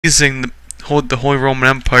Using the Holy Roman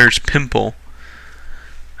Empire's pimple.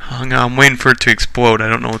 Hang on, I'm waiting for it to explode. I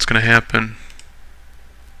don't know what's gonna happen.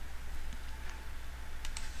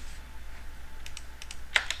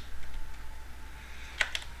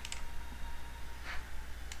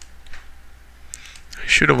 It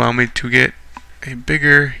should allow me to get a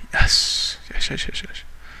bigger. Yes. Yes.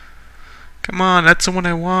 Come on, that's the one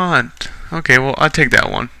I want. Okay, well, I'll take that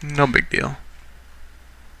one. No big deal.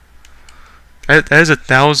 That is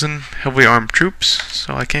 1,000 heavily armed troops,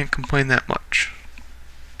 so I can't complain that much.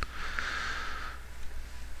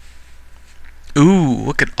 Ooh,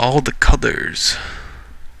 look at all the colors.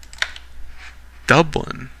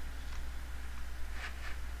 Dublin.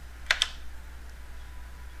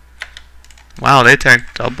 Wow, they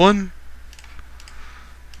attacked Dublin?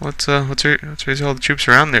 Let's raise all the troops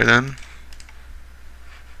around there then.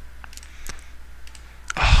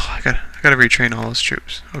 Oh, I gotta retrain all those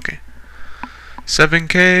troops. Okay.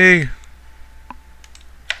 7K.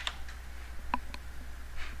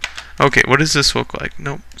 Okay, what does this look like?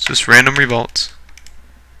 Nope, it's just random revolts.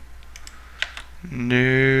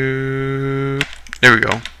 Nope. There we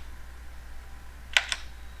go.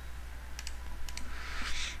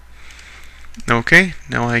 Okay,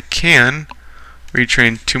 now I can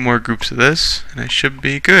retrain 2 more groups of this, and I should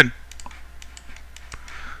be good.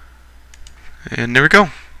 And there we go.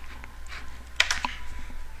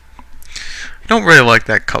 I don't really like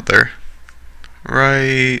that color.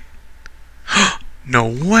 Right. No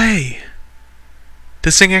way!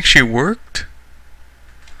 This thing actually worked?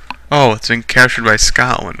 Oh, it's been captured by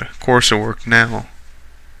Scotland. Of course it'll work now.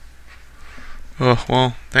 Oh,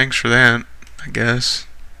 well, thanks for that, I guess.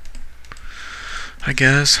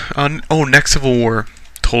 Oh, next Civil War.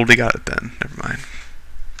 Totally got it then. Never mind.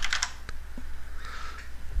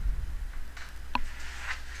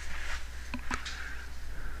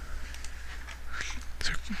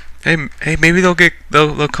 Hey, maybe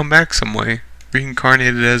they'll come back some way.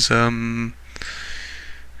 Reincarnated as New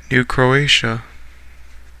Croatia.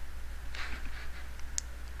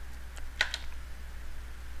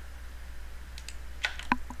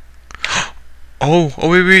 Oh,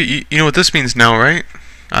 wait, you know what this means now, right?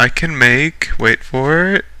 I can make, wait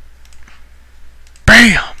for it,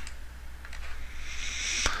 BAM!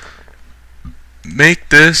 Make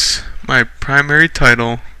this my primary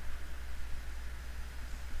title.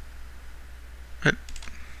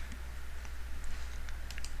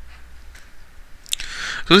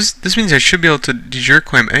 So this means I should be able to de jure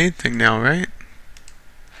claim anything now, right?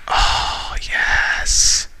 Oh,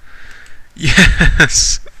 yes!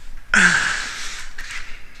 Yes!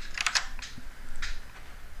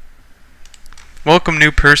 Welcome,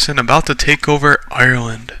 new person, about to take over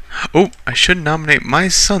Ireland. Oh, I should nominate my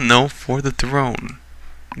son, though, for the throne.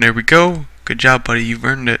 There we go. Good job, buddy. You've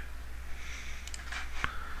earned it.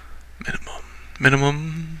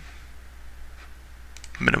 Minimum.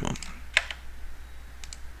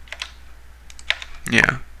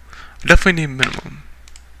 Yeah. I definitely need minimum.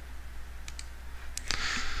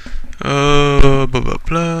 Blah, blah,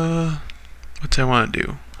 blah. What do I want to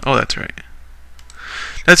do? Oh, that's right.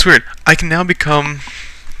 That's weird. I can now become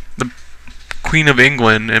the Queen of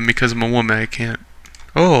England, and because I'm a woman, I can't.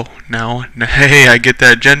 Oh, now, hey, I get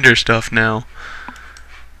that gender stuff now.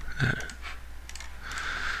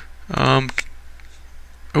 Oh,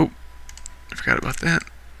 I forgot about that.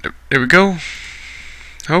 There we go.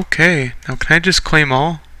 Okay, now can I just claim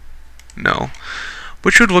all? No.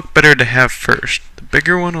 Which would look better to have first? The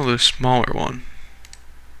bigger one or the smaller one?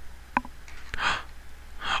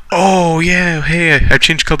 Oh yeah, hey, I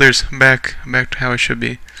changed colors. I'm back to how I should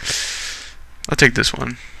be. I'll take this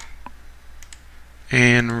one.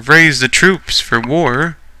 And raise the troops for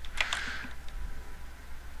war.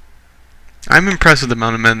 I'm impressed with the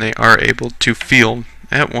amount of men they are able to field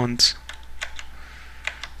at once.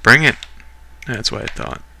 Bring it. That's what I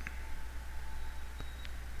thought.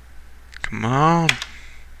 Come on.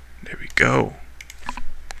 There we go.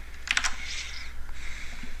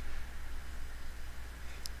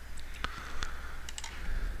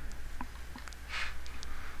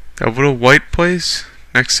 That little white place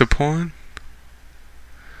next to Poland.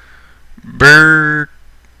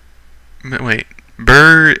 Bursty.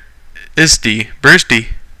 It's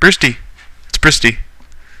Bristy.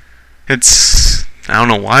 It's, I don't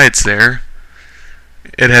know why it's there.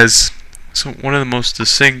 It has one of the most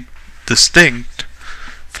distinct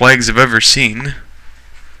flags I've ever seen.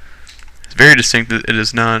 It's very distinct. It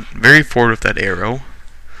is not very forward with that arrow.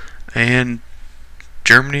 And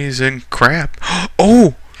Germany's in crap.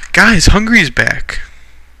 Oh, guys, Hungary's back.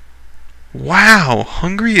 Wow,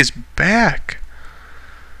 Hungary is back.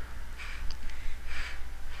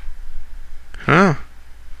 Huh.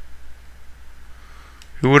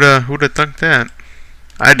 Who'da thunk that?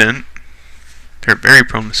 I didn't. They're very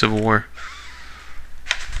prone to civil war.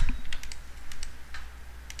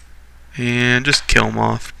 And just kill them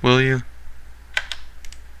off, will you?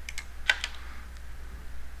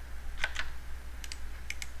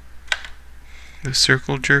 The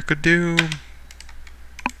circle jerk of doom.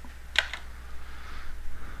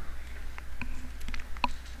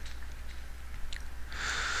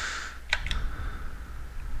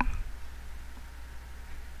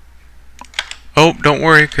 Oh, don't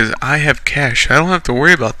worry, because I have cash. I don't have to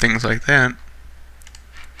worry about things like that.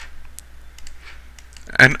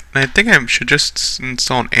 And I think I should just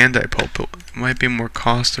install an anti-pope. It might be more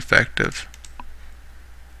cost effective.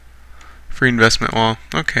 Free investment wall.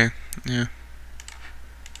 Okay, yeah.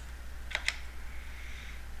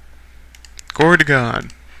 Glory to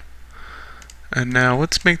God. And now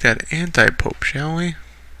let's make that anti-pope, shall we?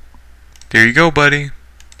 There you go, buddy.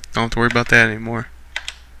 Don't have to worry about that anymore.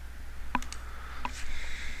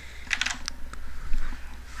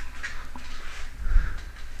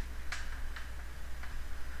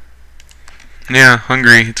 Yeah,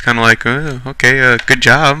 Hungary. It's kind of like, okay, good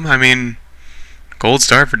job. I mean, gold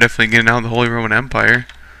star for definitely getting out of the Holy Roman Empire.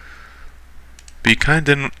 But you kind of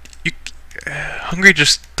didn't. Hungary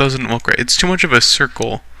just doesn't look right. It's too much of a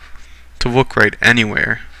circle to look right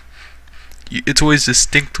anywhere. It's always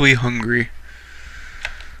distinctly Hungary.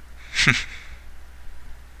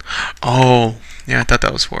 Oh, yeah, I thought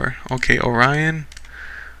that was for. Okay, Orion,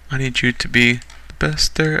 I need you to be the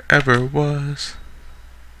best there ever was.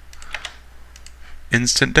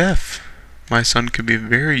 Instant death. My son could be a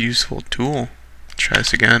very useful tool. Try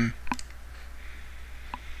this again.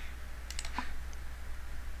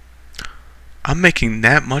 I'm making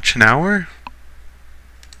that much an hour?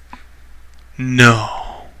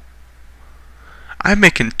 No. I'm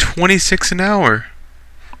making 26 an hour.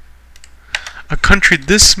 A country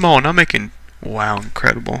this small and I'm making... Wow,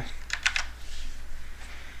 incredible.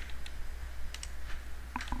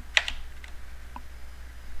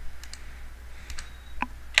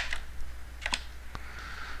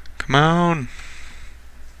 Come on.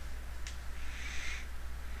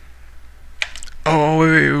 Oh,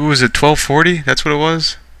 wait, was it 1240? That's what it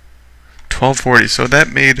was? 1240. So that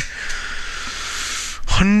made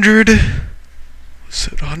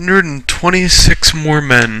 126 more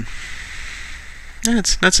men.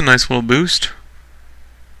 That's a nice little boost.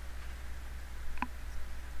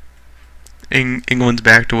 England's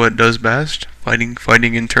back to what it does best,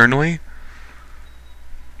 fighting internally.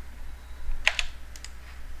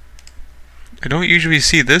 I don't usually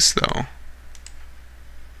see this though.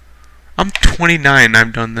 I'm 29 and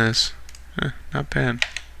I've done this. Not bad.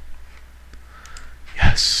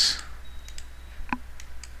 Yes.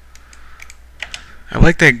 I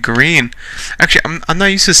like that green. Actually, I'm not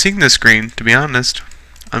used to seeing this green, to be honest.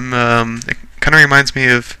 It kind of reminds me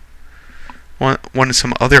of one of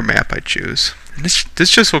some other map I choose. And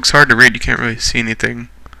this just looks hard to read. You can't really see anything.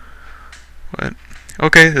 But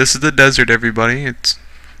okay, this is the desert, everybody. It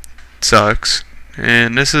sucks.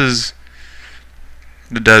 And this is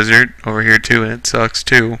the desert over here too, and it sucks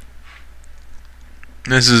too.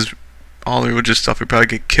 This is all religious stuff we probably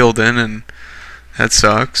get killed in, and that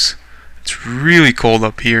sucks. It's really cold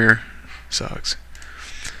up here. Sucks.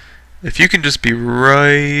 If you can just be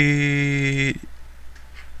right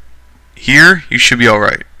here, you should be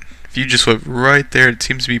alright. If you just live right there, it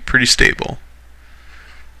seems to be pretty stable.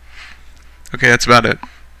 Okay, that's about it.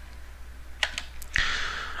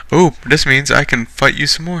 Oh, this means I can fight you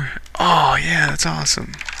some more. Oh, yeah, that's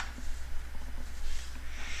awesome.